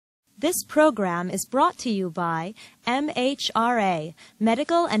This program is brought to you by MHRA,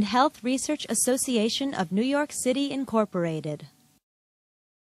 Medical and Health Research Association of New York City, Incorporated.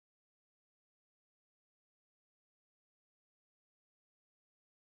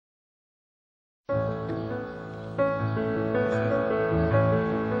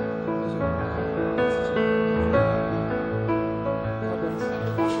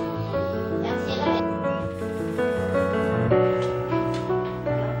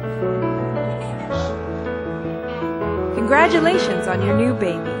 Congratulations on your new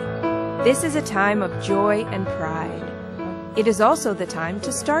baby. This is a time of joy and pride. It is also the time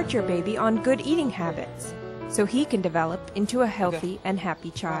to start your baby on good eating habits, so he can develop into a healthy and happy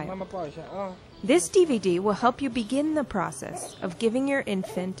child. This DVD will help you begin the process of giving your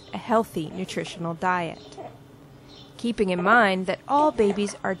infant a healthy nutritional diet, keeping in mind that all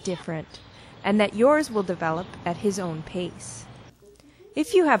babies are different and that yours will develop at his own pace.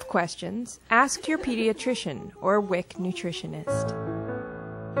 If you have questions, ask your pediatrician or WIC nutritionist.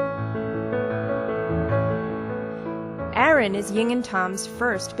 Aaron is Ying and Tom's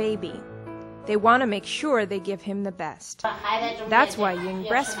first baby. They want to make sure they give him the best. That's why Ying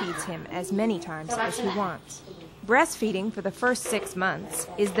breastfeeds him as many times as he wants. Breastfeeding for the first 6 months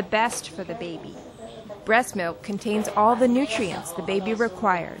is the best for the baby. Breast milk contains all the nutrients the baby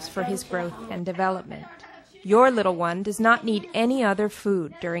requires for his growth and development. Your little one does not need any other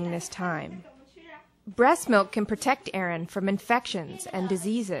food during this time. Breast milk can protect Aaron from infections and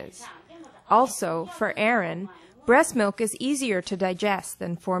diseases. Also, for Aaron, breast milk is easier to digest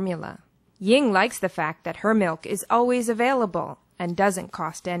than formula. Ying likes the fact that her milk is always available and doesn't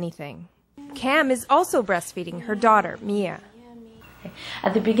cost anything. Cam is also breastfeeding her daughter, Mia.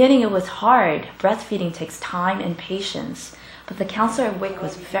 At the beginning it was hard. Breastfeeding takes time and patience. But the counselor at WIC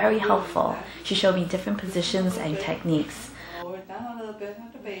was very helpful. She showed me different positions and techniques.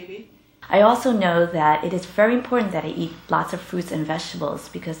 I also know that it is very important that I eat lots of fruits and vegetables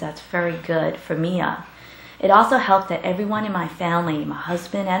because that's very good for Mia. It also helped that everyone in my family, my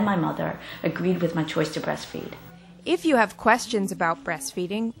husband and my mother, agreed with my choice to breastfeed. If you have questions about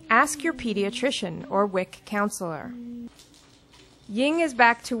breastfeeding, ask your pediatrician or WIC counselor. Ying is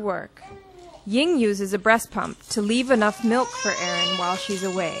back to work. Ying uses a breast pump to leave enough milk for Aaron while she's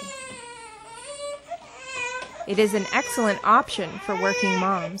away. It is an excellent option for working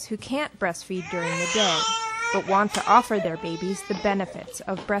moms who can't breastfeed during the day, but want to offer their babies the benefits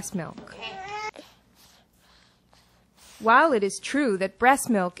of breast milk. While it is true that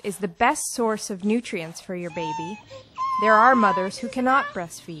breast milk is the best source of nutrients for your baby, there are mothers who cannot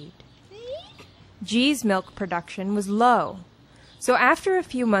breastfeed. G's milk production was low. So after a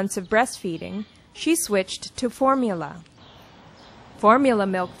few months of breastfeeding, she switched to formula. Formula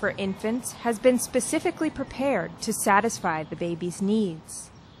milk for infants has been specifically prepared to satisfy the baby's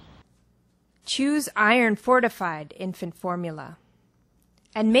needs. Choose iron-fortified infant formula.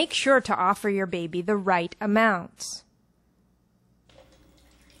 And make sure to offer your baby the right amounts.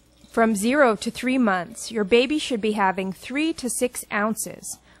 From 0 to 3 months, your baby should be having 3 to 6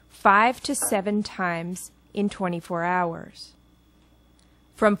 ounces, 5 to 7 times in 24 hours.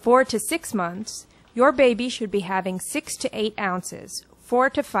 From 4 to 6 months, your baby should be having 6 to 8 ounces, 4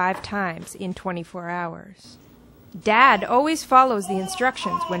 to 5 times in 24 hours. Dad always follows the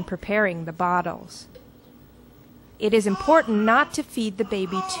instructions when preparing the bottles. It is important not to feed the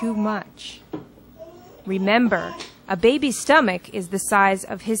baby too much. Remember, a baby's stomach is the size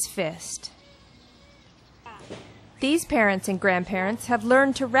of his fist. These parents and grandparents have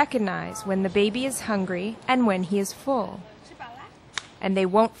learned to recognize when the baby is hungry and when he is full. And they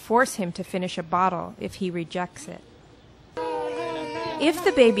won't force him to finish a bottle if he rejects it. If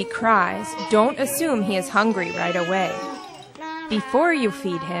the baby cries, don't assume he is hungry right away. Before you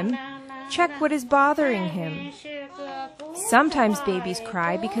feed him, check what is bothering him. Sometimes babies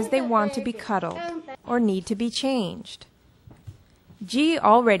cry because they want to be cuddled or need to be changed. G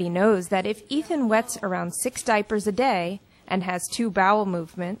already knows that if Ethan wets around 6 diapers a day and has 2 bowel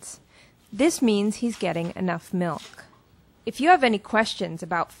movements, this means he's getting enough milk. If you have any questions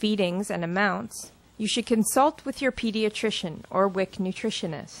about feedings and amounts, you should consult with your pediatrician or WIC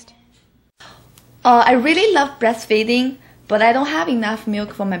nutritionist. I really love breastfeeding, but I don't have enough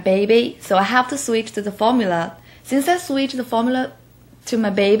milk for my baby, so I have to switch to the formula. Since I switched the formula to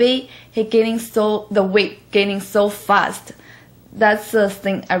my baby, the weight gaining so fast. That's the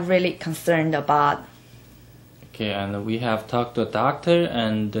thing I'm really concerned about. Okay, and we have talked to a doctor,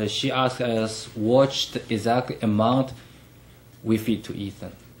 and she asked us what's the exact amount we feed to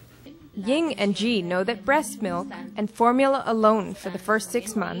Ethan. Ying and Ji know that breast milk and formula alone for the first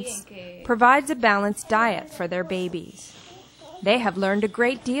 6 months provides a balanced diet for their babies. They have learned a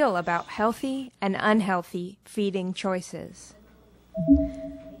great deal about healthy and unhealthy feeding choices.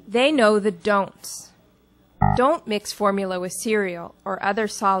 They know the don'ts. Don't mix formula with cereal or other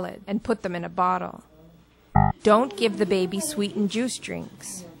solid and put them in a bottle. Don't give the baby sweetened juice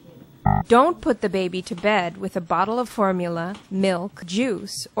drinks. Don't put the baby to bed with a bottle of formula, milk,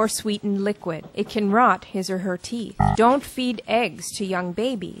 juice, or sweetened liquid. It can rot his or her teeth. Don't feed eggs to young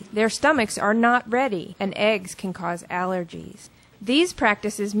babies. Their stomachs are not ready, and eggs can cause allergies. These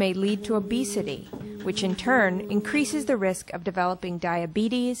practices may lead to obesity, which in turn increases the risk of developing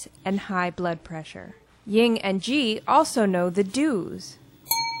diabetes and high blood pressure. Ying and Ji also know the do's.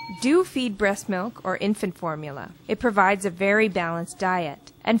 Do feed breast milk or infant formula. It provides a very balanced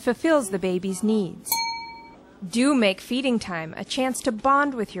diet and fulfills the baby's needs. Do make feeding time a chance to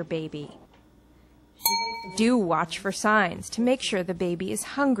bond with your baby. Do watch for signs to make sure the baby is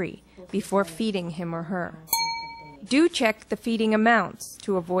hungry before feeding him or her. Do check the feeding amounts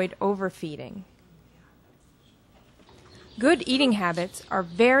to avoid overfeeding. Good eating habits are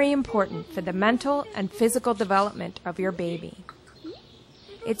very important for the mental and physical development of your baby.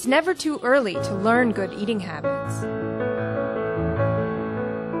 It's never too early to learn good eating habits.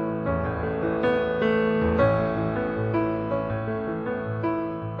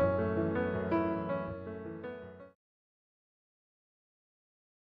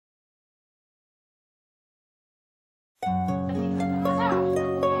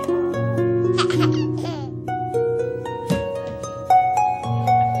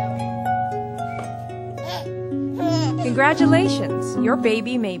 Congratulations! Your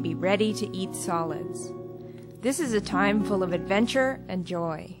baby may be ready to eat solids. This is a time full of adventure and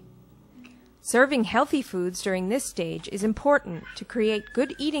joy. Serving healthy foods during this stage is important to create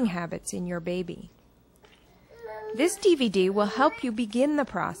good eating habits in your baby. This DVD will help you begin the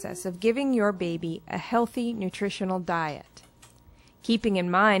process of giving your baby a healthy nutritional diet, keeping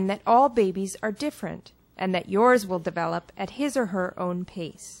in mind that all babies are different and that yours will develop at his or her own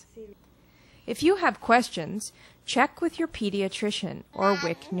pace. If you have questions, check with your pediatrician or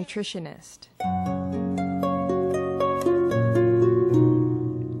WIC nutritionist.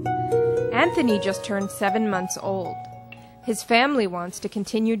 Anthony just turned 7 months old. His family wants to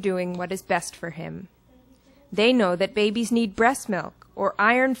continue doing what is best for him. They know that babies need breast milk or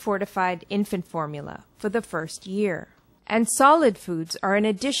iron-fortified infant formula for the first year. And solid foods are an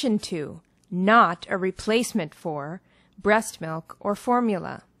addition to, not a replacement for, breast milk or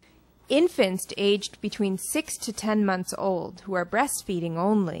formula. Infants aged between 6 to 10 months old who are breastfeeding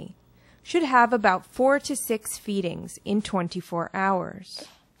only should have about 4 to 6 feedings in 24 hours.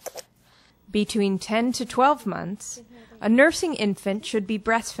 Between 10 to 12 months, a nursing infant should be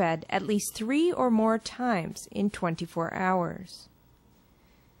breastfed at least 3 or more times in 24 hours.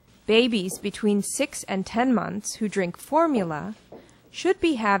 Babies between 6 and 10 months who drink formula should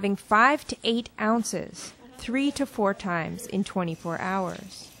be having 5 to 8 ounces 3 to 4 times in 24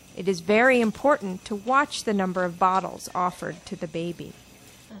 hours. It is very important to watch the number of bottles offered to the baby.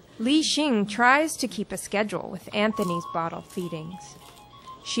 Li Xing tries to keep a schedule with Anthony's bottle feedings.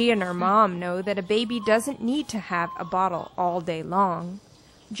 She and her mom know that a baby doesn't need to have a bottle all day long,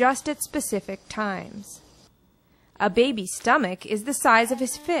 just at specific times. A baby's stomach is the size of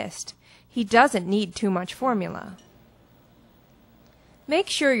his fist. He doesn't need too much formula. Make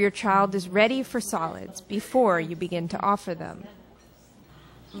sure your child is ready for solids before you begin to offer them.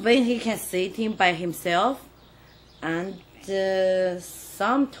 When he can sitting by himself, and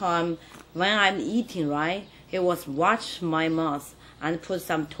sometime when I'm eating, right, he was watch my mouth and put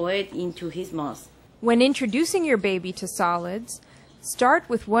some toy into his mouth. When introducing your baby to solids, start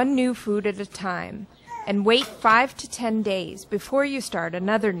with one new food at a time and wait 5 to 10 days before you start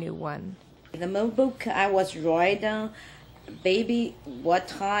another new one. The notebook I was writing, baby, what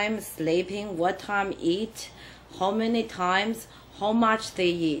time sleeping, what time eat, how many times, how much they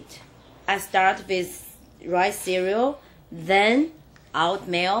eat. I start with rice cereal, then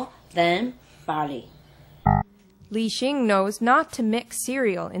oatmeal, then barley. Li Xing knows not to mix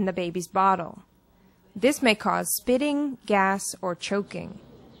cereal in the baby's bottle. This may cause spitting, gas, or choking.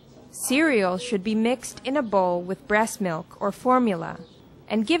 Cereal should be mixed in a bowl with breast milk or formula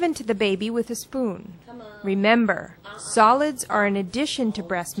and given to the baby with a spoon. Remember, solids are an addition to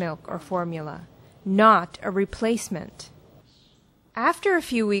breast milk or formula, not a replacement. After a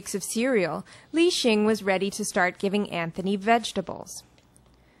few weeks of cereal, Li Xing was ready to start giving Anthony vegetables.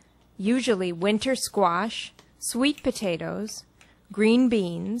 Usually winter squash, sweet potatoes, green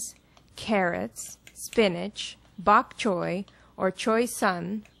beans, carrots, spinach, bok choy, or choy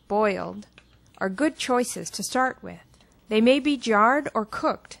sun, boiled, are good choices to start with. They may be jarred or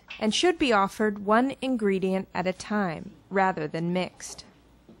cooked and should be offered one ingredient at a time rather than mixed.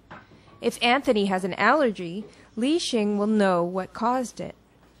 If Anthony has an allergy, Li Xing will know what caused it.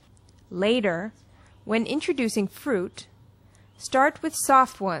 Later, when introducing fruit, start with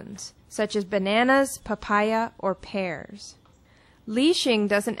soft ones, such as bananas, papaya, or pears. Li Xing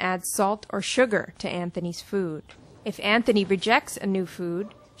doesn't add salt or sugar to Anthony's food. If Anthony rejects a new food,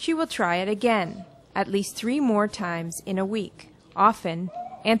 she will try it again, at least 3 more times in a week. Often,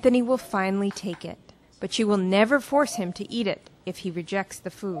 Anthony will finally take it, but she will never force him to eat it if he rejects the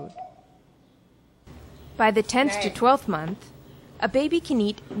food. By the 10th to 12th month, a baby can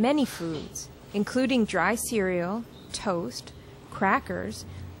eat many foods, including dry cereal, toast, crackers,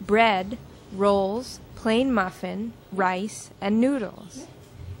 bread, rolls, plain muffin, rice, and noodles.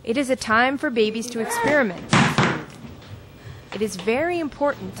 It is a time for babies to experiment with food. It is very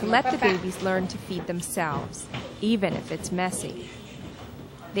important to let the babies learn to feed themselves, even if it's messy.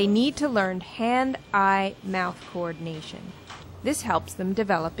 They need to learn hand-eye-mouth coordination. This helps them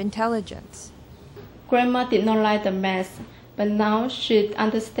develop intelligence. Grandma did not like the mess, but now she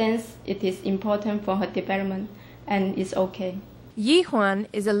understands it is important for her development and is okay. Yi Huan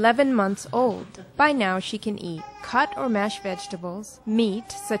is 11 months old. By now she can eat cut or mashed vegetables,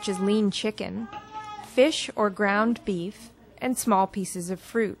 meat such as lean chicken, fish or ground beef, and small pieces of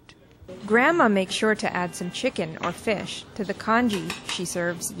fruit. Grandma makes sure to add some chicken or fish to the congee she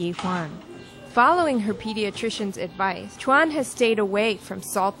serves Yi Huan. Following her pediatrician's advice, Chuan has stayed away from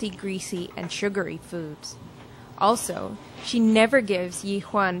salty, greasy, and sugary foods. Also, she never gives Yi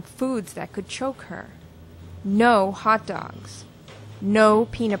Huan foods that could choke her. No hot dogs. No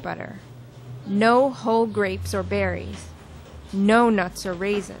peanut butter. No whole grapes or berries. No nuts or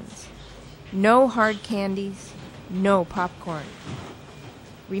raisins. No hard candies. No popcorn.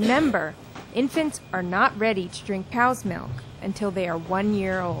 Remember, infants are not ready to drink cow's milk until they are 1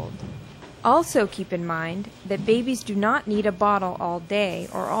 year old. Also keep in mind that babies do not need a bottle all day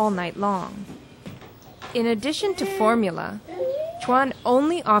or all night long. In addition to formula, Chuan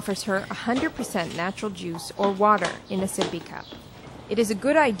only offers her 100% natural juice or water in a sippy cup. It is a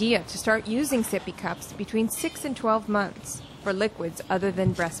good idea to start using sippy cups between 6 and 12 months for liquids other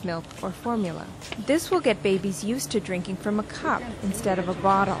than breast milk or formula. This will get babies used to drinking from a cup instead of a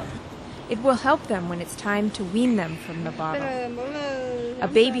bottle. It will help them when it's time to wean them from the bottle. A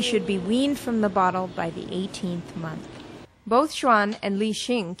baby should be weaned from the bottle by the 18th month. Both Xuan and Li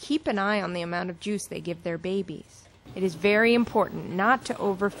Xing keep an eye on the amount of juice they give their babies. It is very important not to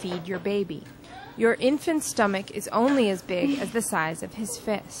overfeed your baby. Your infant's stomach is only as big as the size of his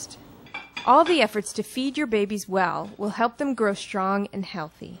fist. All the efforts to feed your babies well will help them grow strong and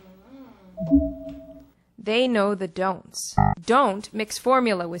healthy. They know the don'ts. Don't mix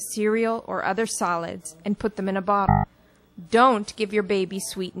formula with cereal or other solids and put them in a bottle. Don't give your baby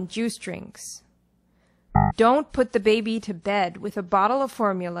sweetened juice drinks. Don't put the baby to bed with a bottle of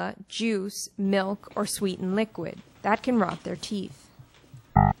formula, juice, milk, or sweetened liquid. That can rot their teeth.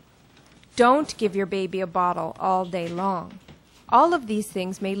 Don't give your baby a bottle all day long. All of these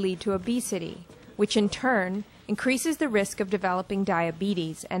things may lead to obesity, which in turn increases the risk of developing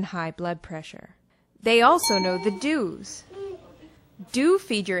diabetes and high blood pressure. They also know the do's. Do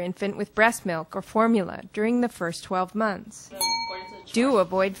feed your infant with breast milk or formula during the first 12 months. Do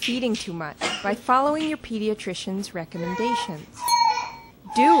avoid feeding too much by following your pediatrician's recommendations.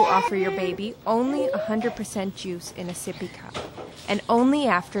 Do offer your baby only 100% juice in a sippy cup, and only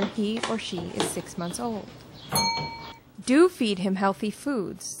after he or she is 6 months old. Do feed him healthy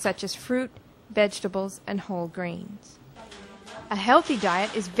foods such as fruit, vegetables, and whole grains. A healthy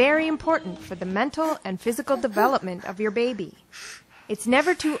diet is very important for the mental and physical development of your baby. It's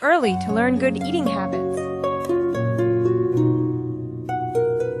never too early to learn good eating habits.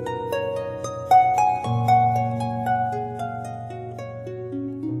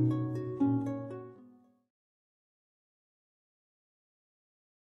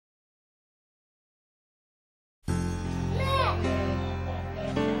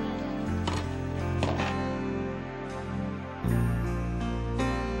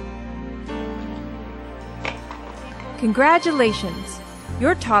 Congratulations!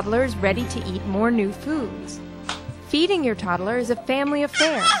 Your toddler is ready to eat more new foods. Feeding your toddler is a family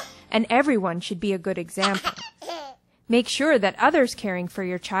affair, and everyone should be a good example. Make sure that others caring for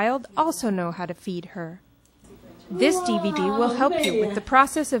your child also know how to feed her. This DVD will help you with the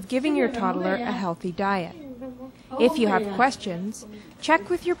process of giving your toddler a healthy diet. If you have questions, check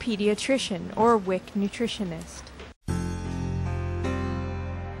with your pediatrician or WIC nutritionist.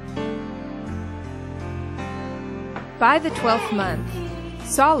 By the 12th month,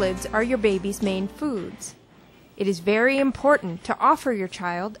 solids are your baby's main foods. It is very important to offer your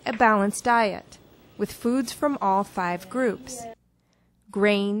child a balanced diet with foods from all 5 groups: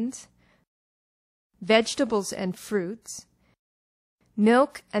 grains, vegetables and fruits,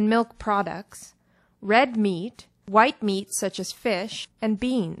 milk and milk products, red meat, white meat such as fish, and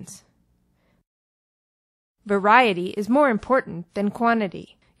beans. Variety is more important than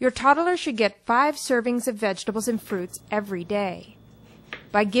quantity. Your toddler should get 5 servings of vegetables and fruits every day.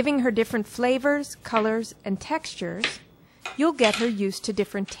 By giving her different flavors, colors, and textures, you'll get her used to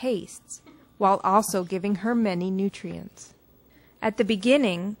different tastes, while also giving her many nutrients. At the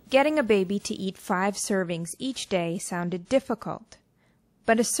beginning, getting a baby to eat 5 servings each day sounded difficult,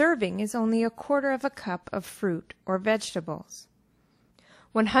 but a serving is only 1/4 cup of fruit or vegetables.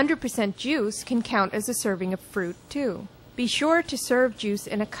 100% juice can count as a serving of fruit, too. Be sure to serve juice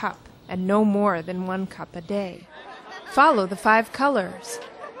in a cup, and no more than 1 cup a day. Follow the 5 colors.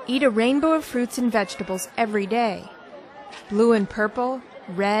 Eat a rainbow of fruits and vegetables every day: blue and purple,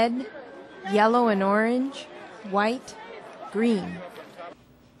 red, yellow and orange, white, green.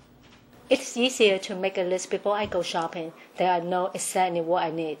 It's easier to make a list before I go shopping, then I know exactly what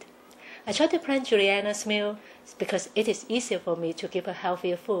I need. I try to plan Juliana's meal because it is easier for me to give her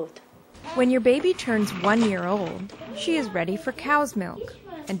healthier food. When your baby turns 1 year old, she is ready for cow's milk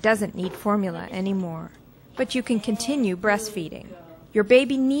and doesn't need formula anymore. But you can continue breastfeeding. Your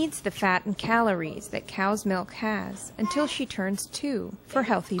baby needs the fat and calories that cow's milk has until she turns 2 for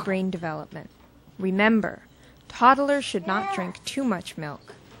healthy brain development. Remember, toddlers should not drink too much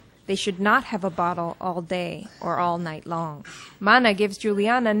milk. They should not have a bottle all day or all night long. Mana gives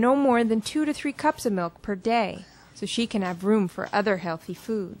Juliana no more than 2 to 3 cups of milk per day, so she can have room for other healthy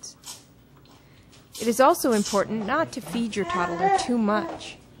foods. It is also important not to feed your toddler too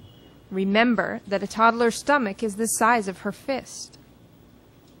much. Remember that a toddler's stomach is the size of her fist.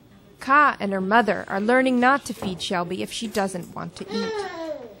 Ka and her mother are learning not to feed Shelby if she doesn't want to eat.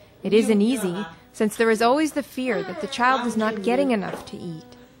 It isn't easy, since there is always the fear that the child is not getting enough to eat.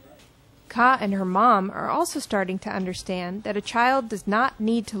 Ka and her mom are also starting to understand that a child does not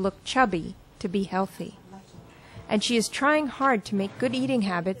need to look chubby to be healthy. And she is trying hard to make good eating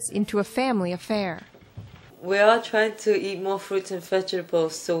habits into a family affair. We are trying to eat more fruits and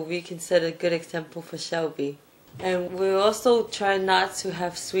vegetables so we can set a good example for Shelby. And we also try not to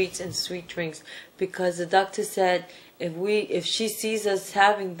have sweets and sweet drinks because the doctor said if she sees us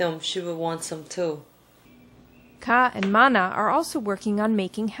having them, she will want some too. Ka and Mana are also working on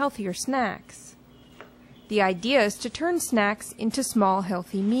making healthier snacks. The idea is to turn snacks into small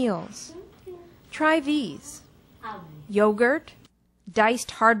healthy meals. Try these: yogurt,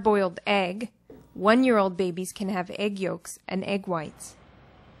 diced hard-boiled egg. 1-year-old babies can have egg yolks and egg whites.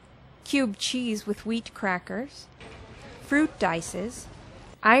 Cubed cheese with wheat crackers, fruit dices,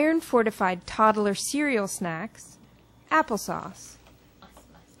 iron-fortified toddler cereal snacks, applesauce.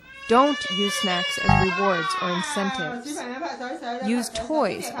 Don't use snacks as rewards or incentives. Use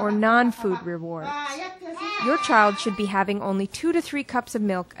toys or non-food rewards. Your child should be having only 2 to 3 cups of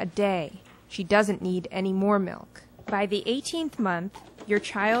milk a day. She doesn't need any more milk. By the 18th month, your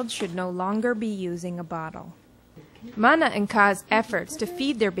child should no longer be using a bottle. Mana and Ka's efforts to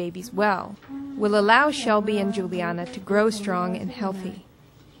feed their babies well will allow Shelby and Juliana to grow strong and healthy.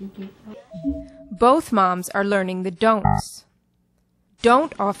 Both moms are learning the don'ts.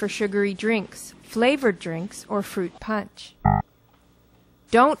 Don't offer sugary drinks, flavored drinks, or fruit punch.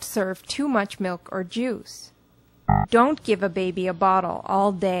 Don't serve too much milk or juice. Don't give a baby a bottle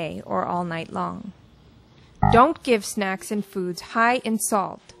all day or all night long. Don't give snacks and foods high in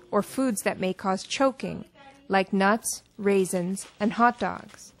salt or foods that may cause choking, like nuts, raisins, and hot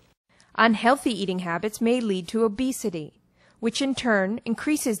dogs. Unhealthy eating habits may lead to obesity, which in turn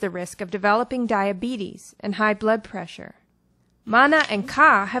increases the risk of developing diabetes and high blood pressure. Mana and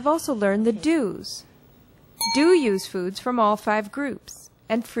Ka have also learned the do's. Do use foods from all 5 groups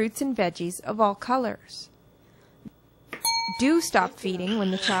and fruits and veggies of all colors. Do stop feeding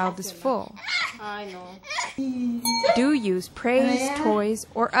when the child is full. Do use praise, toys,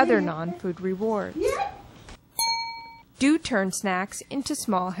 or other non-food rewards. Do turn snacks into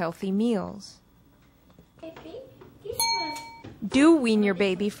small healthy meals. Do wean your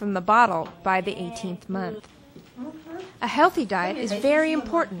baby from the bottle by the 18th month. A healthy diet is very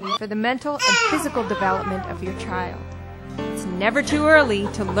important for the mental and physical development of your child. It's never too early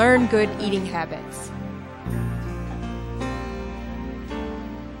to learn good eating habits.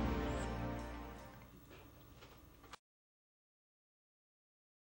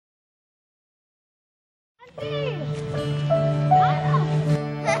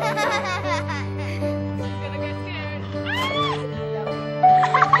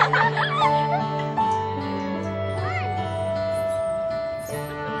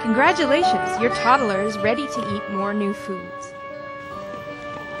 Congratulations, your toddler is ready to eat more new foods.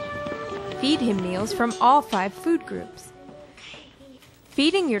 Feed him meals from all 5 food groups.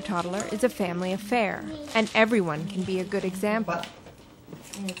 Feeding your toddler is a family affair, and everyone can be a good example.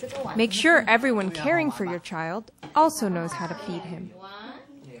 Make sure everyone caring for your child also knows how to feed him.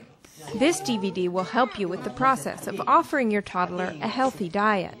 This DVD will help you with the process of offering your toddler a healthy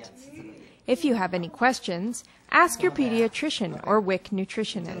diet. If you have any questions, ask your pediatrician or WIC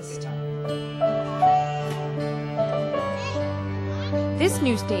nutritionist. This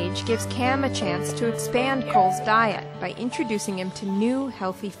new stage gives Cam a chance to expand Cole's diet by introducing him to new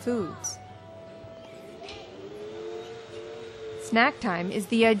healthy foods. Snack time is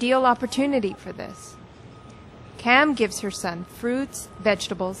the ideal opportunity for this. Cam gives her son fruits,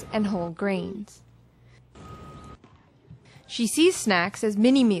 vegetables, and whole grains. She sees snacks as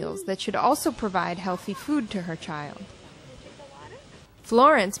mini-meals that should also provide healthy food to her child.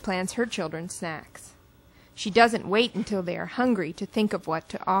 Florence plans her children's snacks. She doesn't wait until they are hungry to think of what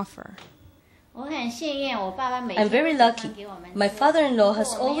to offer. I'm very lucky. My father-in-law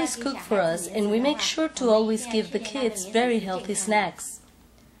has always cooked for us, and we make sure to always give the kids very healthy snacks.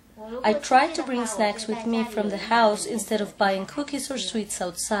 I try to bring snacks with me from the house instead of buying cookies or sweets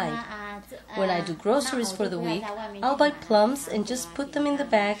outside. When I do groceries for the week, I'll buy plums and just put them in the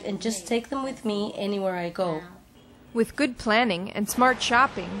bag and just take them with me anywhere I go. With good planning and smart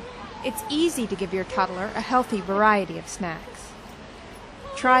shopping, it's easy to give your toddler a healthy variety of snacks.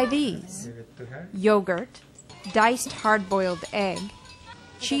 Try these: yogurt, diced hard-boiled egg,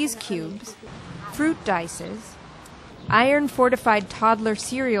 cheese cubes, fruit dices, iron-fortified toddler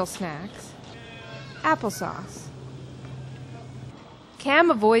cereal snacks, applesauce.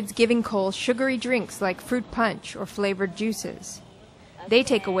 Cam avoids giving Cole sugary drinks like fruit punch or flavored juices. They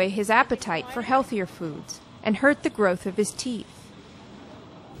take away his appetite for healthier foods and hurt the growth of his teeth.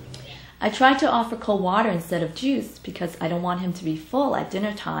 I try to offer cold water instead of juice because I don't want him to be full at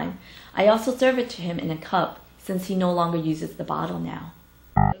dinner time. I also serve it to him in a cup since he no longer uses the bottle now.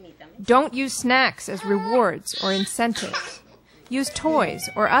 Don't use snacks as rewards or incentives. Use toys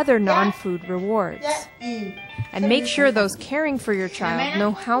or other non-food rewards. And make sure those caring for your child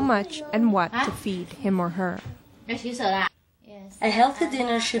know how much and what to feed him or her. A healthy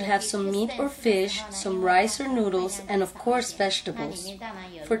dinner should have some meat or fish, some rice or noodles, and of course vegetables.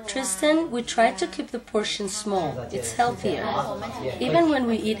 For Tristan, we try to keep the portions small. It's healthier. Even when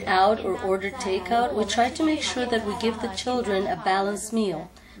we eat out or order takeout, we try to make sure that we give the children a balanced meal.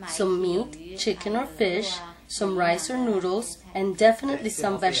 Some meat, chicken or fish, some rice or noodles, and definitely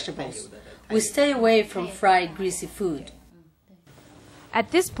some vegetables. We stay away from fried, greasy food. At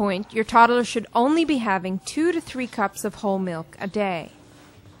this point, your toddler should only be having 2 to 3 cups of whole milk a day.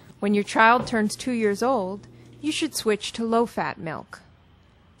 When your child turns 2 years old, you should switch to low-fat milk.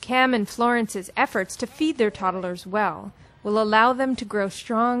 Cam and Florence's efforts to feed their toddlers well will allow them to grow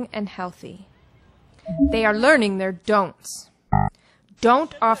strong and healthy. They are learning their don'ts.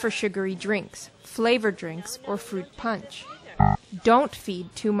 Don't offer sugary drinks, flavored drinks, or fruit punch. Don't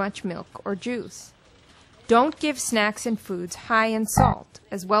feed too much milk or juice. Don't give snacks and foods high in salt,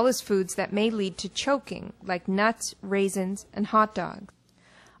 as well as foods that may lead to choking, like nuts, raisins, and hot dogs.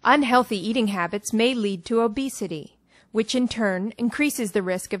 Unhealthy eating habits may lead to obesity, which in turn increases the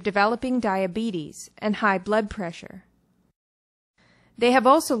risk of developing diabetes and high blood pressure. They have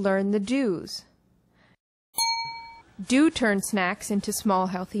also learned the do's. Do turn snacks into small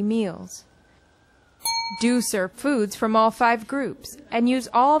healthy meals. Do serve foods from all 5 groups and use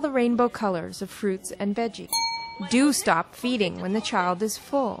all the rainbow colors of fruits and veggies. Do stop feeding when the child is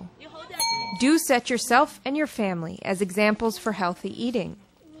full. Do set yourself and your family as examples for healthy eating.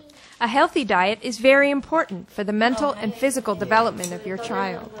 A healthy diet is very important for the mental and physical development of your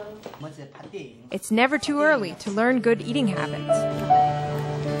child. It's never too early to learn good eating habits.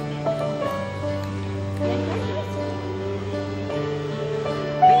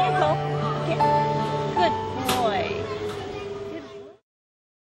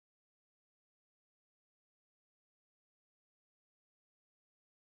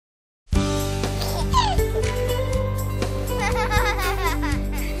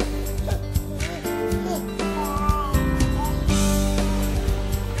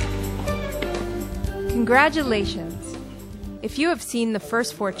 Congratulations! If you have seen the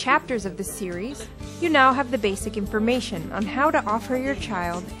first 4 chapters of this series, you now have the basic information on how to offer your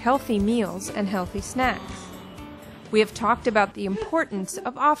child healthy meals and healthy snacks. We have talked about the importance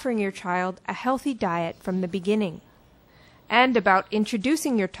of offering your child a healthy diet from the beginning, and about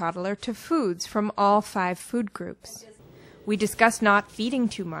introducing your toddler to foods from all 5 food groups. We discussed not feeding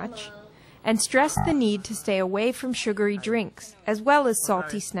too much, and stressed the need to stay away from sugary drinks, as well as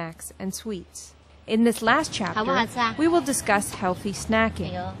salty snacks and sweets. In this last chapter, we will discuss healthy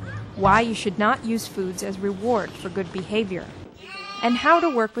snacking, why you should not use foods as reward for good behavior, and how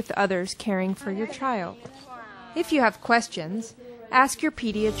to work with others caring for your child. If you have questions, ask your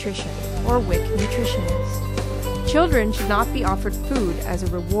pediatrician or WIC nutritionist. Children should not be offered food as a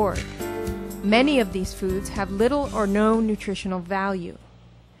reward. Many of these foods have little or no nutritional value.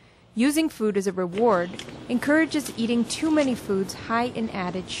 Using food as a reward encourages eating too many foods high in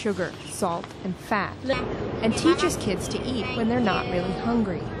added sugar, salt, and fat, and teaches kids to eat when they're not really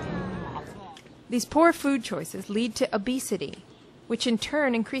hungry. These poor food choices lead to obesity, which in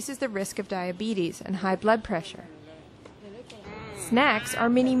turn increases the risk of diabetes and high blood pressure. Snacks are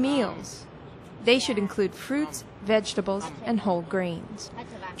mini meals. They should include fruits, vegetables, and whole grains.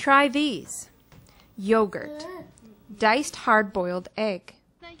 Try these: yogurt, diced hard-boiled egg,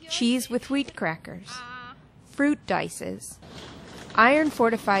 cheese with wheat crackers, fruit dices,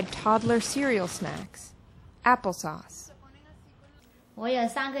 iron-fortified toddler cereal snacks, applesauce.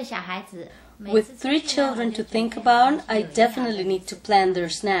 With 3 children to think about, I definitely need to plan their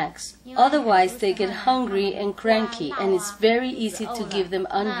snacks. Otherwise, they get hungry and cranky, and it's very easy to give them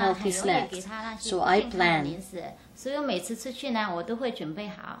unhealthy snacks. So I plan.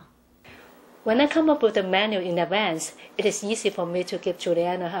 When I come up with a menu in advance, it is easy for me to give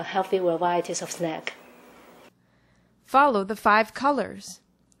Juliana her healthy varieties of snack. Follow the 5 colors.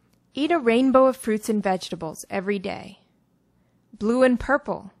 Eat a rainbow of fruits and vegetables every day. Blue and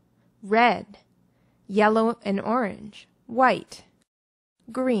purple, red, yellow and orange, white,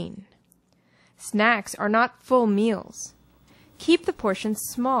 green. Snacks are not full meals. Keep the portions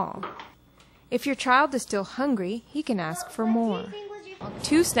small. If your child is still hungry, he can ask for more.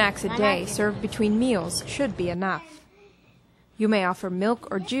 2 snacks a day served between meals should be enough. You may offer milk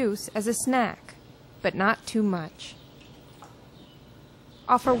or juice as a snack, but not too much.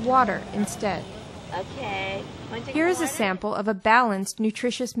 Offer water instead. Okay. Here is a sample of a balanced,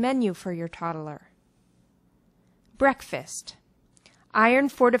 nutritious menu for your toddler. Breakfast: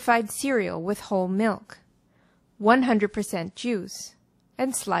 iron-fortified cereal with whole milk, 100% juice,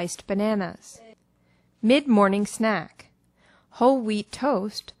 and sliced bananas. Mid-morning snack: whole wheat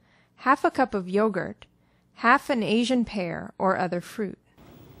toast, half a cup of yogurt, half an Asian pear or other fruit.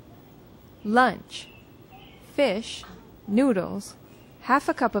 Lunch: fish, noodles, half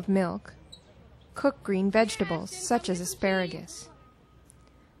a cup of milk, cooked green vegetables such as asparagus.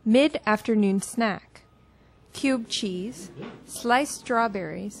 Mid-afternoon snack: cubed cheese, sliced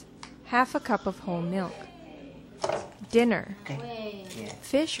strawberries, half a cup of whole milk. Dinner: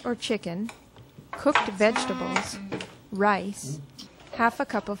 fish or chicken, cooked vegetables, rice, half a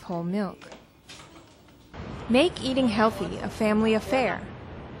cup of whole milk. Make eating healthy a family affair.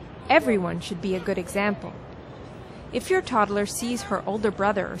 Everyone should be a good example. If your toddler sees her older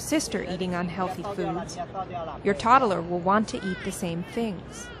brother or sister eating unhealthy foods, your toddler will want to eat the same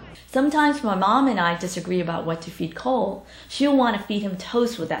things. Sometimes my mom and I disagree about what to feed Cole. She'll want to feed him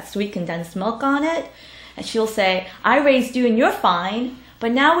toast with that sweet condensed milk on it, and she'll say, "I raised you and you're fine."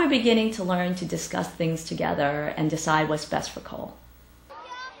 But now we're beginning to learn to discuss things together and decide what's best for Cole.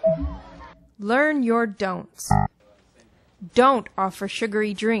 Learn your don'ts. Don't offer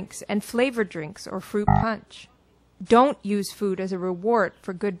sugary drinks and flavored drinks or fruit punch. Don't use food as a reward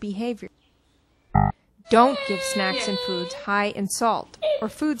for good behavior. Don't give snacks and foods high in salt or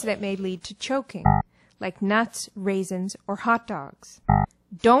foods that may lead to choking, like nuts, raisins, or hot dogs.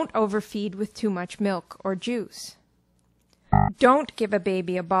 Don't overfeed with too much milk or juice. Don't give a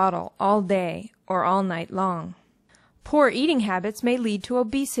baby a bottle all day or all night long. Poor eating habits may lead to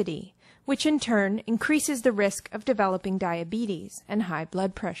obesity, which in turn increases the risk of developing diabetes and high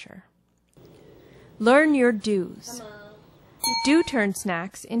blood pressure. Learn your do's. Do turn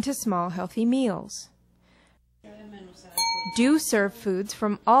snacks into small healthy meals. Do serve foods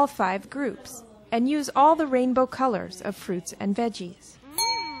from all 5 groups and use all the rainbow colors of fruits and veggies.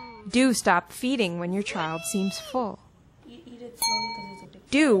 Do stop feeding when your child seems full.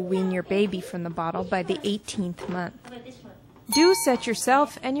 Do wean your baby from the bottle by the 18th month. Do set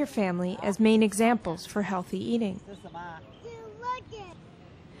yourself and your family as main examples for healthy eating.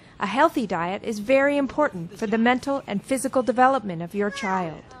 A healthy diet is very important for the mental and physical development of your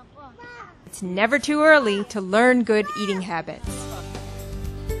child. It's never too early to learn good eating habits.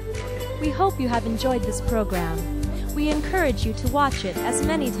 We hope you have enjoyed this program. We encourage you to watch it as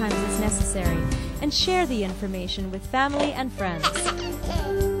many times as necessary and share the information with family and friends.